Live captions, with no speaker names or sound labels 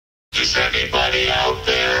Is anybody out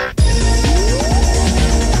there?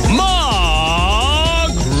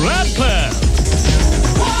 Mark Radcliffe.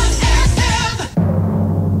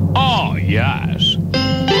 Oh, yes.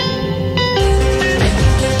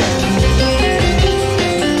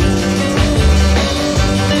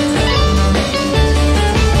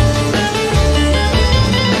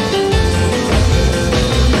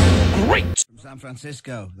 San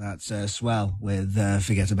Francisco, that's Swell with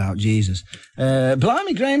Forget About Jesus.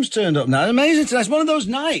 Blimey, Graham's turned up now. Amazing today. It's one of those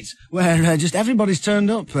nights where just everybody's turned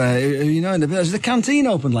up. You know, is the canteen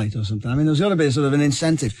open late or something? I mean, there's got to be sort of an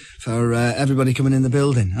incentive for everybody coming in the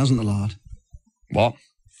building, hasn't there, Lard? What?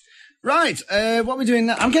 Right, what are we doing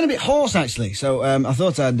now? I'm getting a bit hoarse, actually, so I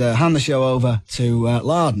thought I'd hand the show over to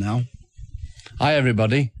Lard now. Hi,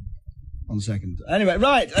 everybody. 1 second. Anyway,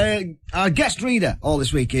 right, our guest reader all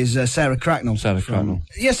this week is Sarah Cracknell. Sarah Cracknell.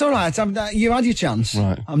 Yes, all right, you had your chance.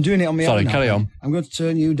 Right. I'm doing it on my own. Sorry, now. carry on. I'm going to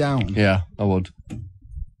turn you down. Yeah, I would.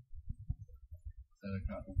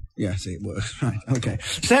 Yeah, see, it works. Right, okay.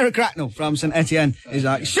 Sarah Cracknell from Saint Etienne is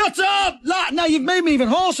like, shut up! Now you've made me even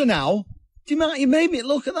hoarser now. Do you mind? You made me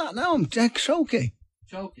look at that now. I'm croaky.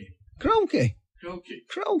 Croaky.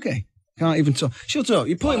 Can't even talk. Shut up.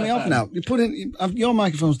 You're putting me off now. Your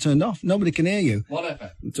microphone's turned off. Nobody can hear you.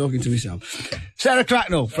 Whatever. I'm talking to myself. Sarah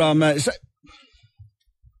Cracknell from...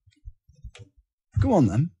 Go on,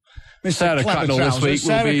 then. Mr. Sarah Cracknell this week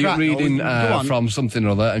will be reading from something or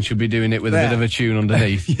other, and she'll be doing it with a bit of a tune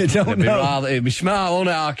underneath. You don't know. It'd be smart, won't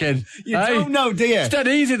it, our kid? You don't know, do you? It's dead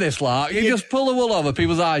easy, this lark. You just pull the wool over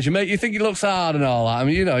people's eyes. You think it looks hard and all that. I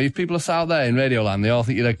mean, you know, if people are out there in Radio Land, they all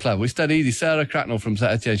think you're dead clever. It's dead easy. Sarah Cracknell from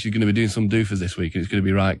Saint Etienne, she's going to be doing some doofers this week, and it's going to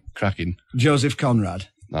be right cracking. Joseph Conrad.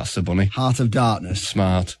 That's the bunny. Heart of Darkness.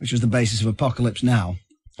 Smart. Which was the basis of Apocalypse Now.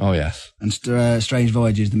 Oh, yes. And Strange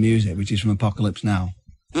Voyages, the music, which is from Apocalypse Now.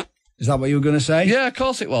 Is that what you were going to say? Yeah, of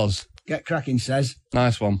course it was. Get cracking, says.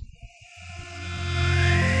 Nice one.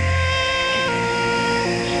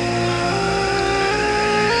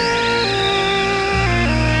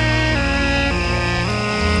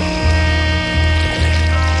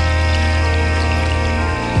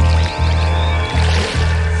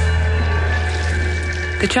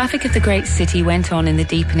 The traffic of the great city went on in the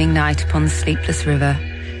deepening night upon the sleepless river.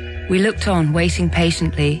 We looked on, waiting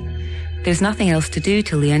patiently. There was nothing else to do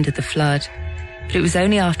till the end of the flood, but it was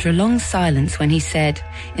only after a long silence when he said,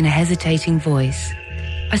 in a hesitating voice,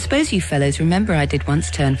 I suppose you fellows remember I did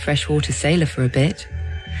once turn freshwater sailor for a bit,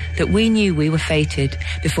 that we knew we were fated,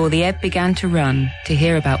 before the ebb began to run, to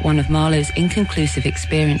hear about one of Marlowe's inconclusive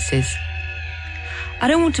experiences. I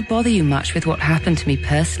don't want to bother you much with what happened to me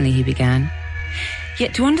personally, he began.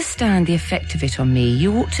 Yet to understand the effect of it on me,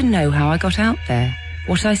 you ought to know how I got out there.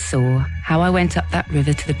 What I saw, how I went up that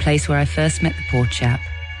river to the place where I first met the poor chap.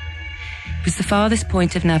 It was the farthest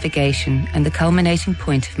point of navigation and the culminating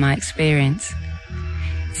point of my experience.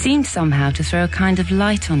 It seemed somehow to throw a kind of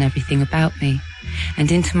light on everything about me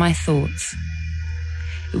and into my thoughts.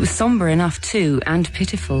 It was sombre enough too, and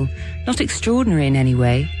pitiful, not extraordinary in any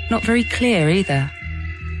way, not very clear either.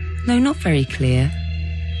 No, not very clear.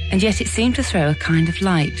 And yet it seemed to throw a kind of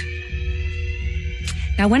light.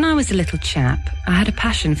 Now, when I was a little chap, I had a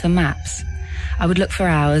passion for maps. I would look for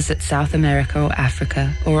hours at South America or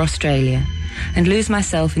Africa or Australia and lose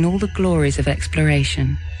myself in all the glories of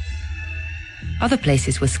exploration. Other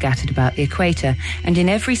places were scattered about the equator and in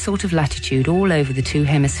every sort of latitude all over the two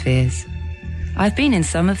hemispheres. I've been in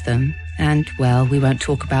some of them, and, well, we won't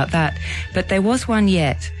talk about that, but there was one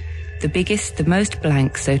yet, the biggest, the most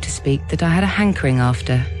blank, so to speak, that I had a hankering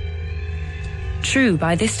after. True,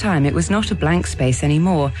 by this time it was not a blank space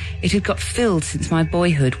anymore. It had got filled since my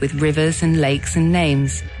boyhood with rivers and lakes and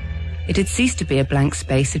names. It had ceased to be a blank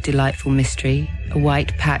space of delightful mystery, a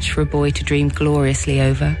white patch for a boy to dream gloriously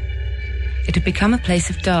over. It had become a place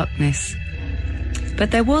of darkness. But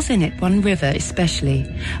there was in it one river especially,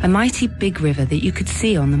 a mighty big river that you could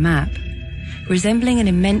see on the map. Resembling an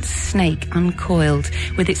immense snake uncoiled,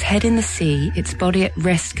 with its head in the sea, its body at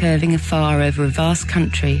rest curving afar over a vast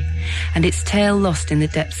country, and its tail lost in the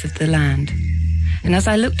depths of the land. And as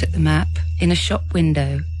I looked at the map, in a shop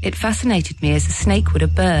window, it fascinated me as a snake would a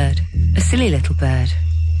bird, a silly little bird.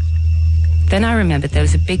 Then I remembered there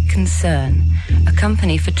was a big concern, a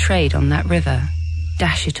company for trade on that river.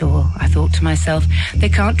 Dash it all, I thought to myself, they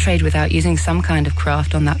can't trade without using some kind of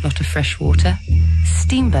craft on that lot of fresh water.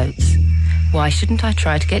 Steamboats. Why shouldn't I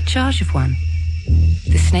try to get charge of one?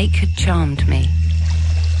 The snake had charmed me.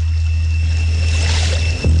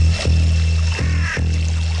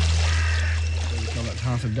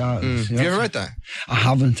 Heart of Darkness. Have you ever read that? I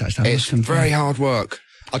haven't, actually. It's very hard work.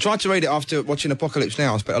 I tried to read it after watching Apocalypse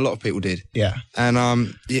Now, but a lot of people did. Yeah.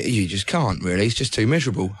 And you just can't, really. It's just too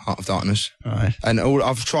miserable, Heart of Darkness. Right. And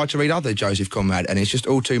I've tried to read other Joseph Conrad, and it's just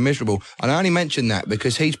all too miserable. And I only mention that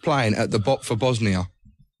because he's playing at the Bop for Bosnia.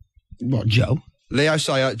 What, Joe? Leo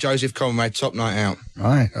Sayer, Joseph Conrad, Top Night Out.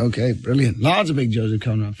 Right, OK, brilliant. Lard's a big Joseph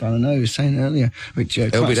Conrad fan, I know he was saying earlier, which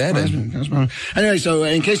he'll be there then. Anyway, so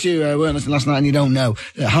in case you weren't listening last night and you don't know,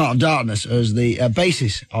 Heart of Darkness is the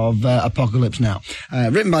basis of Apocalypse Now.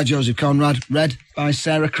 Written by Joseph Conrad, read by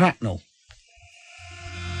Sarah Cracknell.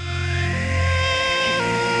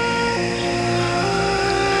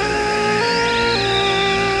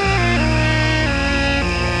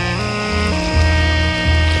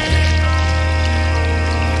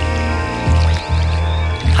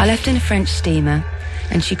 I left in a French steamer,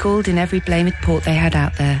 and she called in every blamed port they had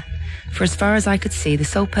out there, for as far as I could see, the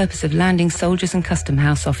sole purpose of landing soldiers and custom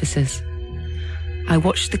house officers. I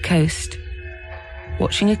watched the coast.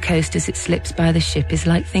 Watching a coast as it slips by the ship is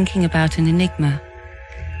like thinking about an enigma.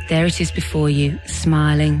 There it is before you,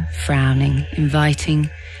 smiling, frowning, inviting,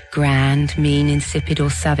 grand, mean, insipid or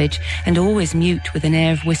savage, and always mute with an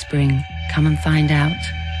air of whispering, come and find out.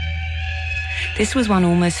 This was one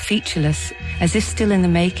almost featureless, as if still in the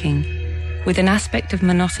making, with an aspect of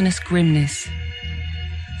monotonous grimness.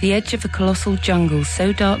 The edge of a colossal jungle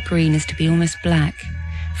so dark green as to be almost black,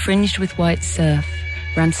 fringed with white surf,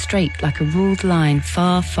 ran straight like a ruled line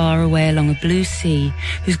far, far away along a blue sea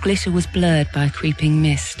whose glitter was blurred by a creeping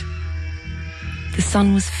mist. The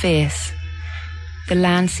sun was fierce. The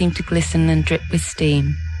land seemed to glisten and drip with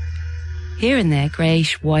steam. Here and there,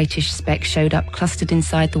 greyish, whitish specks showed up clustered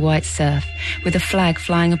inside the white surf, with a flag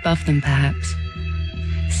flying above them, perhaps.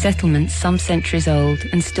 Settlements some centuries old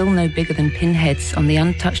and still no bigger than pinheads on the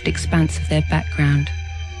untouched expanse of their background.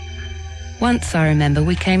 Once, I remember,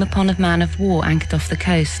 we came upon a man of war anchored off the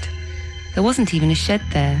coast. There wasn't even a shed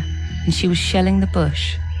there, and she was shelling the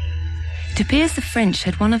bush. It appears the French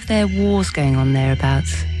had one of their wars going on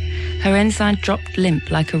thereabouts. Her ensign dropped limp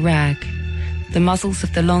like a rag. The muzzles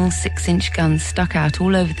of the long 6-inch guns stuck out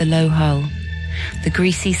all over the low hull. The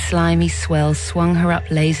greasy, slimy swell swung her up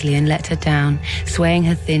lazily and let her down, swaying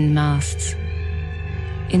her thin masts.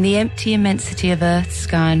 In the empty immensity of earth,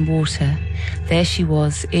 sky and water, there she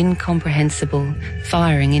was, incomprehensible,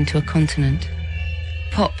 firing into a continent.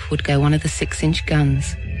 Pop would go one of the 6-inch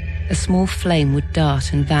guns. A small flame would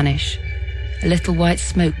dart and vanish. A little white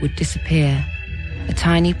smoke would disappear. A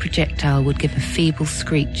tiny projectile would give a feeble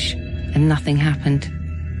screech. And nothing happened.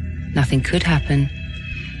 Nothing could happen.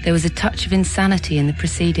 There was a touch of insanity in the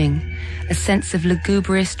proceeding, a sense of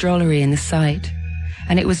lugubrious drollery in the sight,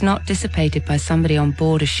 and it was not dissipated by somebody on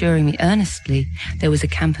board assuring me earnestly there was a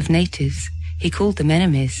camp of natives, he called them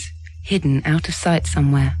enemies, hidden out of sight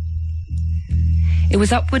somewhere. It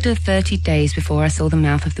was upward of 30 days before I saw the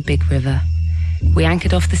mouth of the big river. We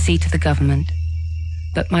anchored off the seat of the government,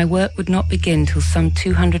 but my work would not begin till some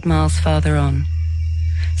 200 miles farther on.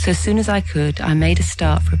 So as soon as I could, I made a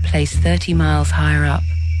start for a place 30 miles higher up.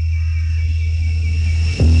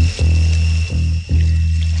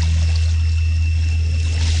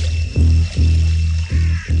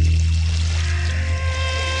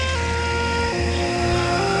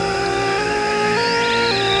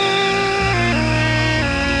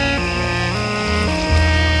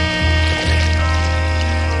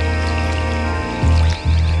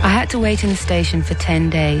 I had to wait in the station for 10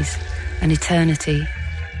 days, an eternity.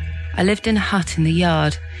 I lived in a hut in the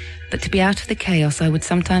yard, but to be out of the chaos I would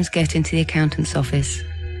sometimes get into the accountant's office.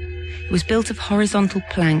 It was built of horizontal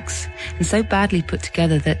planks and so badly put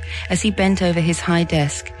together that, as he bent over his high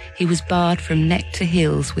desk, he was barred from neck to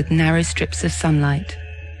heels with narrow strips of sunlight.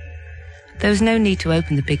 There was no need to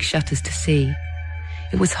open the big shutters to see.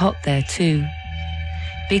 It was hot there too.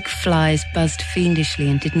 Big flies buzzed fiendishly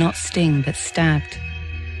and did not sting but stabbed.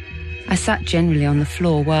 I sat generally on the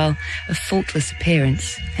floor while, of faultless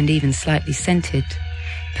appearance, and even slightly scented,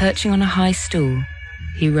 perching on a high stool,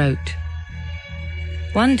 he wrote.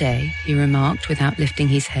 One day, he remarked without lifting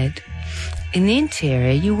his head, in the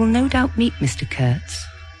interior you will no doubt meet Mr. Kurtz.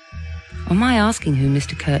 On my asking who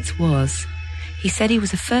Mr. Kurtz was, he said he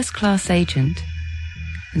was a first-class agent,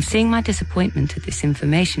 and seeing my disappointment at this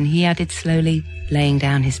information, he added slowly, laying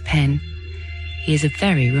down his pen, he is a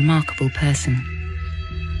very remarkable person.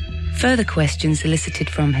 Further questions elicited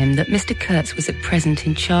from him that Mr. Kurtz was at present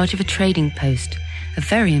in charge of a trading post, a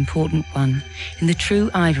very important one, in the true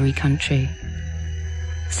ivory country.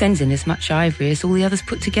 Sends in as much ivory as all the others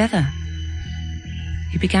put together.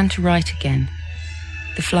 He began to write again.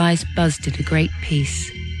 The flies buzzed at a great peace.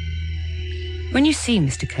 When you see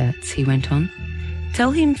Mr. Kurtz, he went on, tell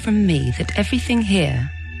him from me that everything here,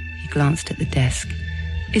 he glanced at the desk,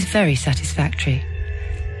 is very satisfactory.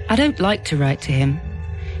 I don't like to write to him.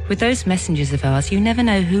 With those messengers of ours, you never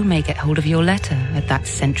know who may get hold of your letter at that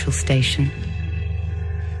central station.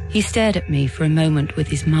 He stared at me for a moment with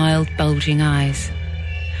his mild, bulging eyes.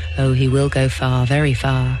 "Oh, he will go far, very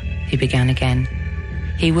far," he began again.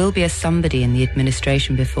 "He will be a somebody in the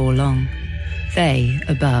administration before long. They,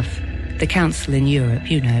 above, the council in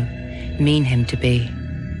Europe, you know, mean him to be."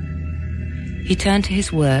 He turned to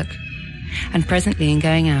his work, and presently in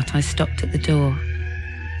going out I stopped at the door.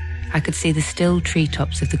 I could see the still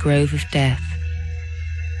treetops of the Grove of Death.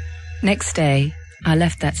 Next day, I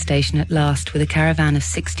left that station at last with a caravan of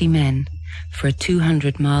 60 men for a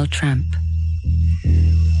 200-mile tramp.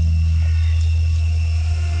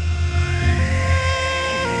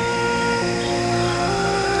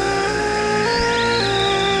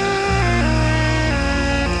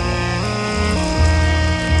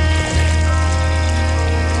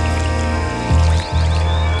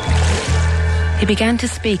 He began to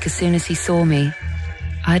speak as soon as he saw me.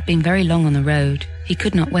 I had been very long on the road. He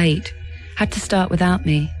could not wait. Had to start without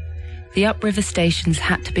me. The upriver stations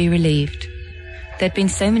had to be relieved. There'd been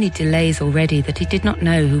so many delays already that he did not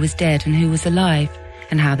know who was dead and who was alive,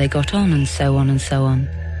 and how they got on, and so on and so on.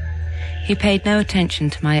 He paid no attention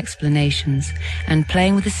to my explanations, and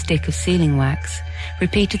playing with a stick of sealing wax,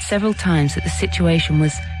 repeated several times that the situation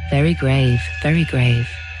was very grave, very grave.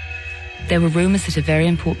 There were rumours that a very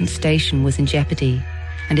important station was in jeopardy,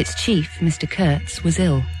 and its chief, Mr. Kurtz, was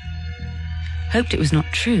ill. Hoped it was not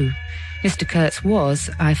true. Mr. Kurtz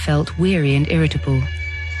was, I felt, weary and irritable.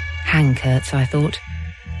 Hang Kurtz, I thought.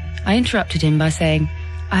 I interrupted him by saying,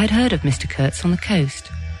 I had heard of Mr. Kurtz on the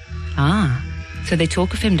coast. Ah, so they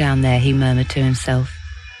talk of him down there, he murmured to himself.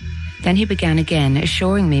 Then he began again,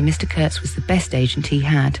 assuring me Mr. Kurtz was the best agent he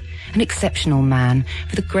had, an exceptional man,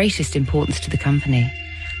 of the greatest importance to the company.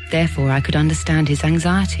 Therefore I could understand his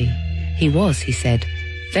anxiety. He was, he said,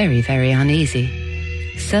 very, very uneasy.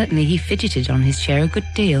 Certainly he fidgeted on his chair a good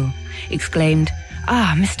deal, exclaimed,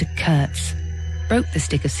 "Ah, Mr. Kurtz," broke the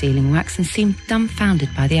stick of sealing wax and seemed dumbfounded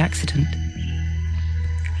by the accident.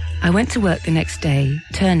 I went to work the next day,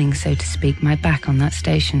 turning, so to speak, my back on that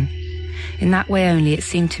station. In that way only it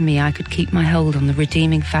seemed to me I could keep my hold on the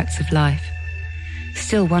redeeming facts of life.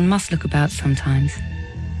 Still, one must look about sometimes.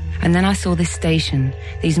 And then I saw this station,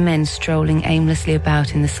 these men strolling aimlessly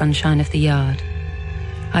about in the sunshine of the yard.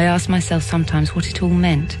 I asked myself sometimes what it all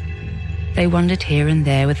meant. They wandered here and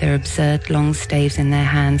there with their absurd long staves in their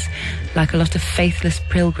hands, like a lot of faithless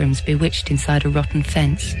pilgrims bewitched inside a rotten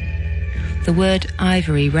fence. The word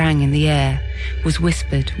ivory rang in the air, was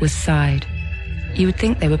whispered, was sighed. You would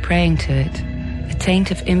think they were praying to it. A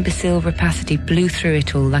taint of imbecile rapacity blew through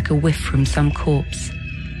it all like a whiff from some corpse.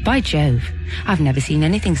 By Jove, I've never seen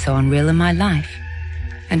anything so unreal in my life.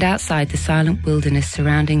 And outside, the silent wilderness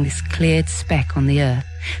surrounding this cleared speck on the earth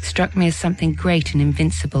struck me as something great and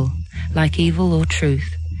invincible, like evil or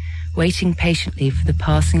truth, waiting patiently for the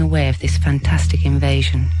passing away of this fantastic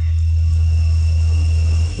invasion.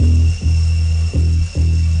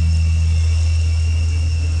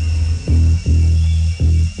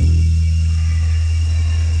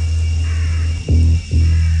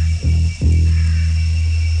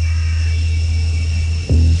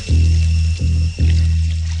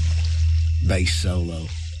 Bass solo.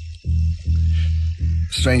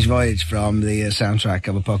 Strange Voyage from the soundtrack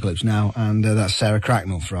of Apocalypse Now, and that's Sarah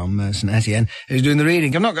Cracknell from Saint Etienne, who's doing the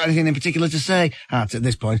reading. I've not got anything in particular to say at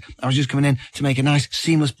this point. I was just coming in to make a nice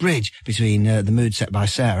seamless bridge between the mood set by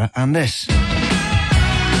Sarah and this.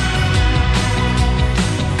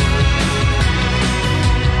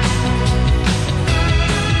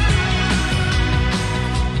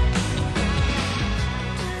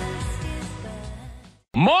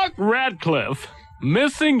 Mark Radcliffe,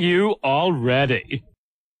 missing you already.